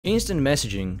Instant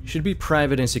messaging should be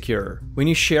private and secure. When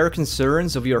you share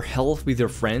concerns of your health with your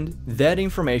friend, that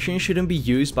information shouldn't be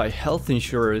used by health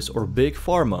insurers or big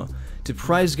pharma to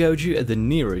price gouge you at the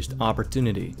nearest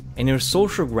opportunity. And your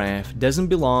social graph doesn't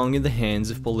belong in the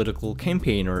hands of political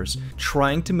campaigners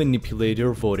trying to manipulate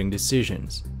your voting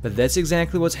decisions. But that's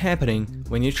exactly what's happening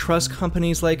when you trust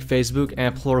companies like Facebook,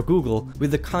 Apple, or Google with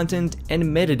the content and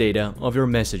metadata of your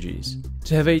messages.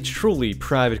 To have a truly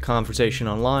private conversation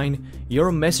online,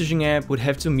 your messaging app would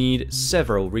have to meet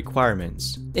several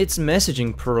requirements. Its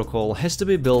messaging protocol has to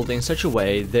be built in such a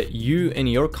way that you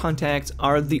and your contacts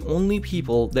are the only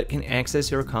people that can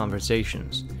access your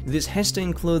conversations. This has to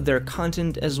include their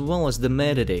content as well as the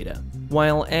metadata.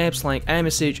 While apps like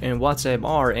iMessage and WhatsApp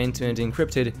are end-to-end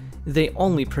encrypted, they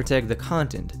only protect the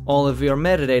content. All of your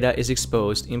metadata is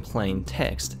exposed in plain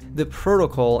text. The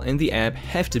protocol and the app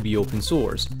have to be open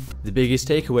source. The biggest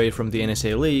takeaway from the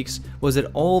NSA leaks was that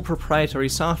all proprietary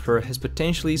software has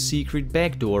potentially secret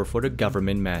backdoor for the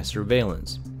government mass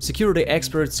surveillance. Security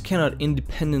experts cannot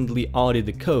independently audit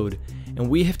the code, and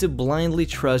we have to blindly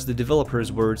trust the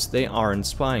developers' words they aren't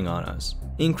spying on us.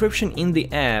 Encryption in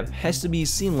the app has to be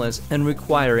seamless and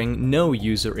requiring no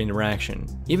user interaction.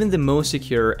 Even the most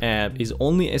secure app is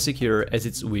only as secure as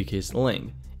its weakest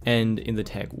link. And in the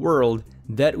tech world,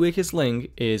 that weakest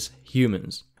link is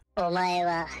humans.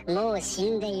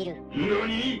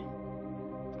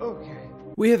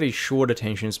 We have a short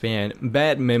attention span,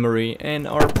 bad memory, and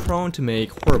are prone to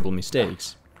make horrible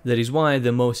mistakes. That is why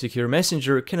the most secure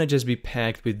messenger cannot just be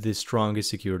packed with the strongest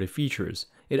security features.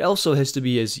 It also has to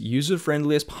be as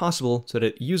user-friendly as possible so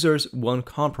that users won't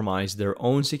compromise their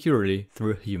own security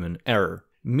through human error.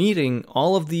 Meeting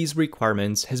all of these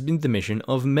requirements has been the mission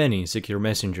of many secure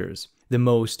messengers. The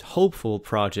most hopeful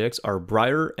projects are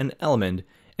Briar and Element,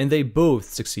 and they both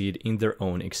succeed in their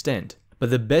own extent. But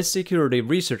the best security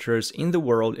researchers in the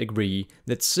world agree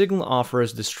that Signal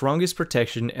offers the strongest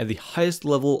protection at the highest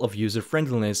level of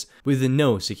user-friendliness with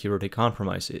no security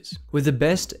compromises. With the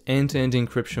best end-to-end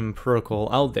encryption protocol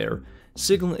out there,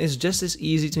 Signal is just as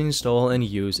easy to install and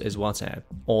use as WhatsApp.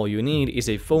 All you need is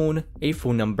a phone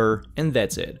number, and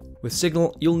that's it. With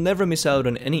Signal, you'll never miss out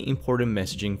on any important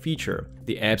messaging feature.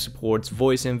 The app supports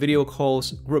voice and video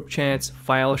calls, group chats,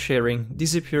 file sharing,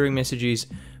 disappearing messages,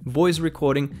 voice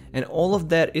recording, and all of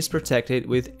that is protected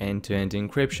with end-to-end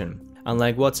encryption.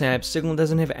 Unlike WhatsApp, Signal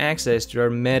doesn't have access to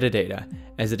your metadata,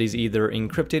 as it is either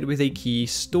encrypted with a key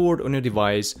stored on your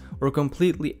device or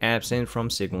completely absent from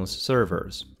Signal's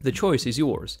servers. The choice is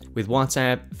yours. With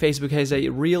WhatsApp, Facebook has a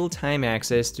real-time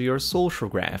access to your social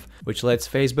graph, which lets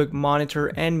Facebook monitor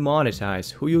and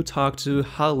monetize who you talk to,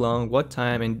 how long, what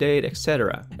time and date,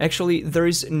 etc. Actually, there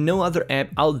is no other app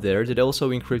out there that also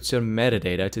encrypts your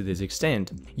metadata to this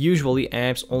extent. Usually,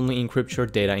 apps only encrypt your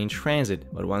data in transit,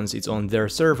 but once it's on their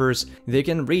servers, they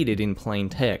can read it in plain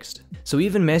text. So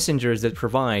even messengers that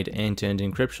provide end-to-end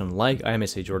encryption like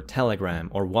iMessage or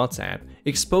Telegram or WhatsApp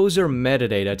expose your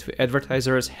metadata to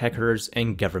advertisers, hackers,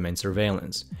 and government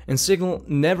surveillance. And Signal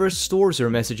never stores your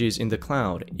messages in the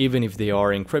cloud, even if they are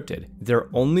encrypted. They're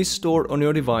only stored on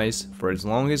your device for as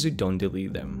long as you don't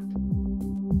delete them.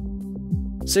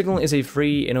 Signal is a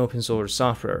free and open source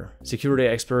software. Security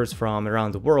experts from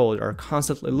around the world are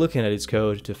constantly looking at its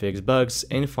code to fix bugs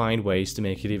and find ways to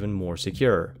make it even more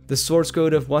secure. The source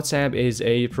code of WhatsApp is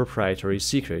a proprietary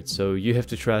secret, so you have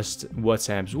to trust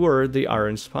WhatsApp's word they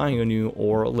aren't spying on you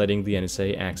or letting the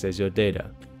NSA access your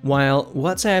data. While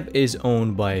WhatsApp is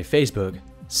owned by Facebook,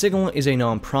 Signal is a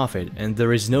non-profit and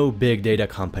there is no big data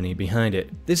company behind it.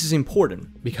 This is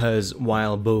important because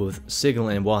while both Signal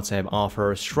and WhatsApp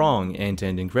offer strong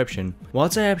end-to-end encryption,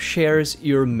 WhatsApp shares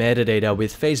your metadata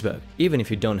with Facebook, even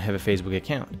if you don't have a Facebook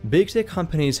account. Big tech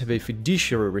companies have a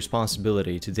fiduciary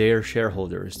responsibility to their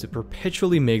shareholders to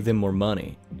perpetually make them more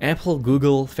money. Apple,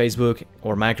 Google, Facebook,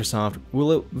 or Microsoft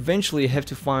will eventually have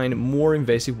to find more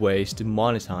invasive ways to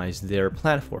monetize their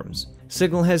platforms.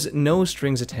 Signal has no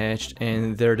strings attached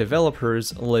and their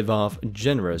developers live off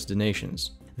generous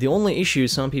donations. The only issue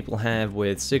some people have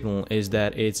with Signal is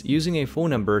that it's using a phone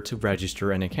number to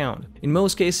register an account. In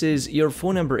most cases, your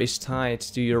phone number is tied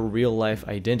to your real-life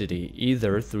identity,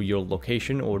 either through your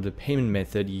location or the payment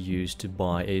method you use to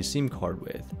buy a SIM card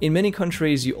with. In many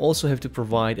countries, you also have to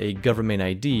provide a government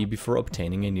ID before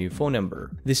obtaining a new phone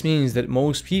number. This means that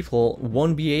most people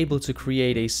won't be able to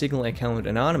create a Signal account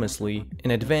anonymously,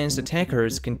 and advanced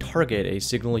attackers can target a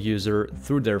Signal user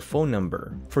through their phone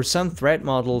number. For some threat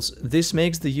models, this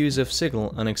makes the use of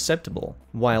Signal unacceptable.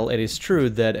 While it is true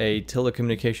that a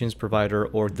telecommunications provider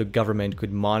or the government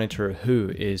could monitor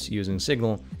who is using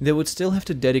Signal, they would still have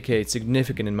to dedicate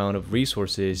significant amount of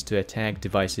resources to attack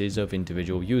devices of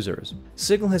individual users.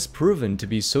 Signal has proven to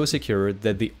be so secure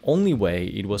that the only way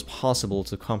it was possible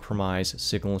to compromise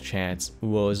Signal chats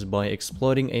was by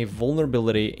exploiting a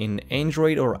vulnerability in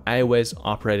Android or iOS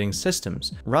operating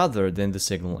systems rather than the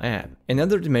Signal app.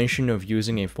 Another dimension of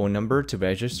using a phone number to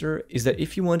register is that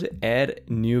if you want to add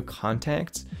new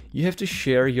contacts, you have to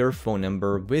share your phone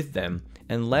number with them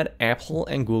and let Apple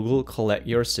and Google collect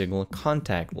your Signal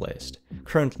contact list.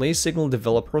 Currently, Signal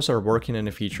developers are working on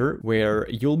a feature where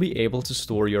you'll be able to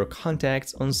store your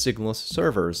contacts on Signal's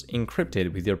servers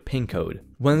encrypted with your PIN code.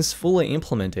 Once fully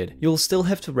implemented, you'll still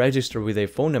have to register with a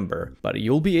phone number, but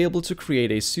you'll be able to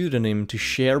create a pseudonym to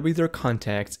share with your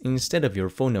contacts instead of your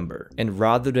phone number. And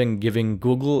rather than giving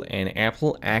Google and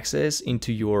Apple access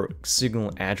into your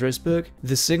Signal address book,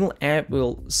 the Signal app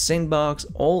will sandbox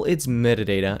all its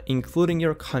metadata, including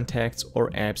your contacts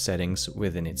or app settings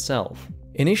within itself.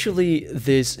 Initially,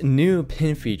 this new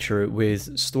PIN feature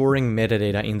with storing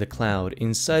metadata in the cloud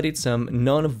incited some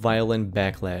non-violent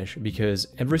backlash because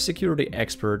every security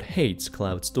expert hates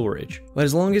cloud storage. But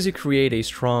as long as you create a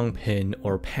strong PIN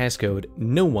or passcode,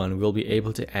 no one will be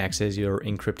able to access your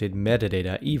encrypted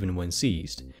metadata even when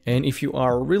seized. And if you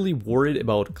are really worried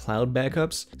about cloud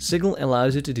backups, Signal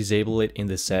allows you to disable it in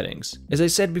the settings. As I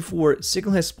said before,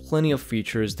 Signal has plenty of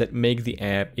features that make the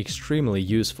app extremely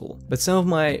useful, but some of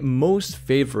my most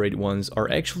favorite ones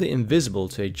are actually invisible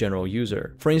to a general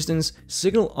user. For instance,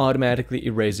 Signal automatically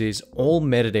erases all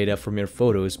metadata from your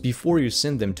photos before you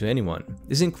send them to anyone.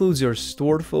 This includes your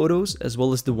stored photos as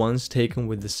well as the ones taken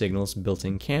with the Signal's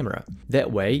built-in camera.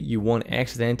 That way, you won't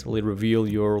accidentally reveal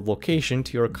your location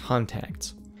to your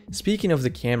contacts. Speaking of the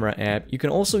camera app, you can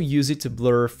also use it to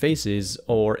blur faces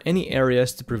or any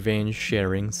areas to prevent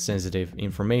sharing sensitive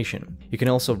information. You can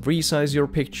also resize your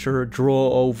picture,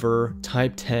 draw over,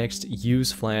 type text,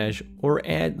 use flash, or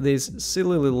add these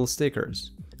silly little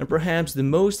stickers. And perhaps the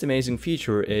most amazing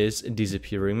feature is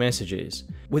disappearing messages.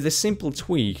 With a simple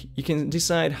tweak, you can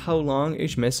decide how long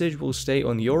each message will stay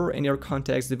on your and your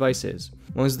contacts' devices.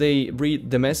 Once they read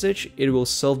the message, it will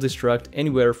self-destruct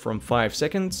anywhere from 5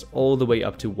 seconds all the way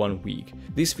up to 1 week.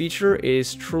 This feature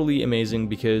is truly amazing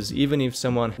because even if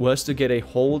someone was to get a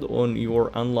hold on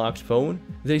your unlocked phone,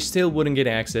 they still wouldn't get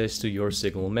access to your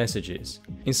Signal messages.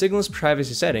 In Signal's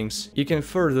privacy settings, you can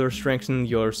further strengthen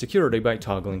your security by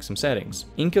toggling some settings.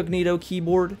 Incognito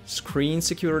keyboard, screen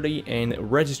security, and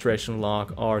registration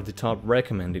lock are the top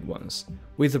recommended ones.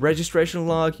 With the registration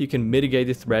lock, you can mitigate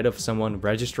the threat of someone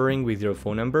registering with your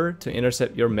phone number to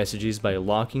intercept your messages by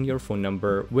locking your phone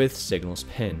number with Signal's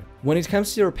PIN. When it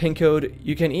comes to your PIN code,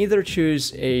 you can either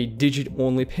choose a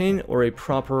digit-only PIN or a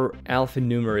proper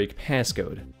alphanumeric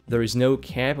passcode. There is no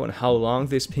cap on how long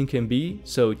this PIN can be,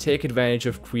 so take advantage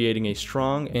of creating a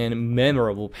strong and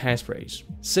memorable passphrase.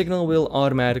 Signal will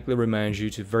automatically remind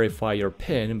you to verify your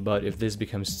PIN, but if this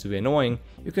becomes too annoying,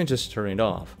 you can just turn it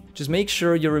off. Just make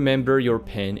sure you remember your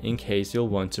PIN in case you'll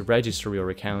want to register your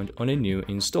account on a new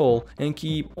install and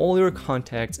keep all your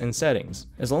contacts and settings.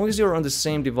 As long as you're on the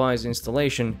same device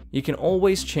installation, you can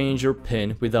always change your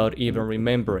PIN without even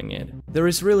remembering it. There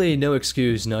is really no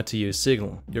excuse not to use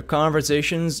Signal. Your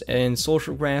conversations and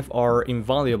social graph are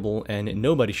invaluable and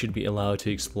nobody should be allowed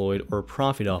to exploit or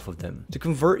profit off of them. To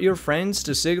convert your friends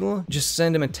to Signal, just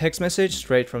send them a text message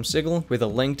straight from Signal with a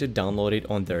link to download it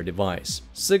on their device.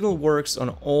 Signal works on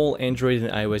all Android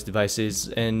and iOS devices,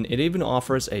 and it even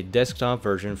offers a desktop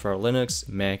version for Linux,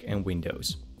 Mac, and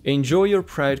Windows. Enjoy your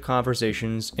private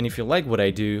conversations, and if you like what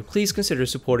I do, please consider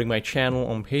supporting my channel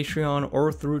on Patreon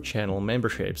or through channel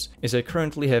memberships, as I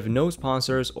currently have no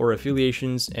sponsors or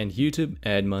affiliations and YouTube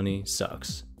ad money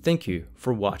sucks. Thank you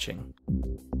for watching.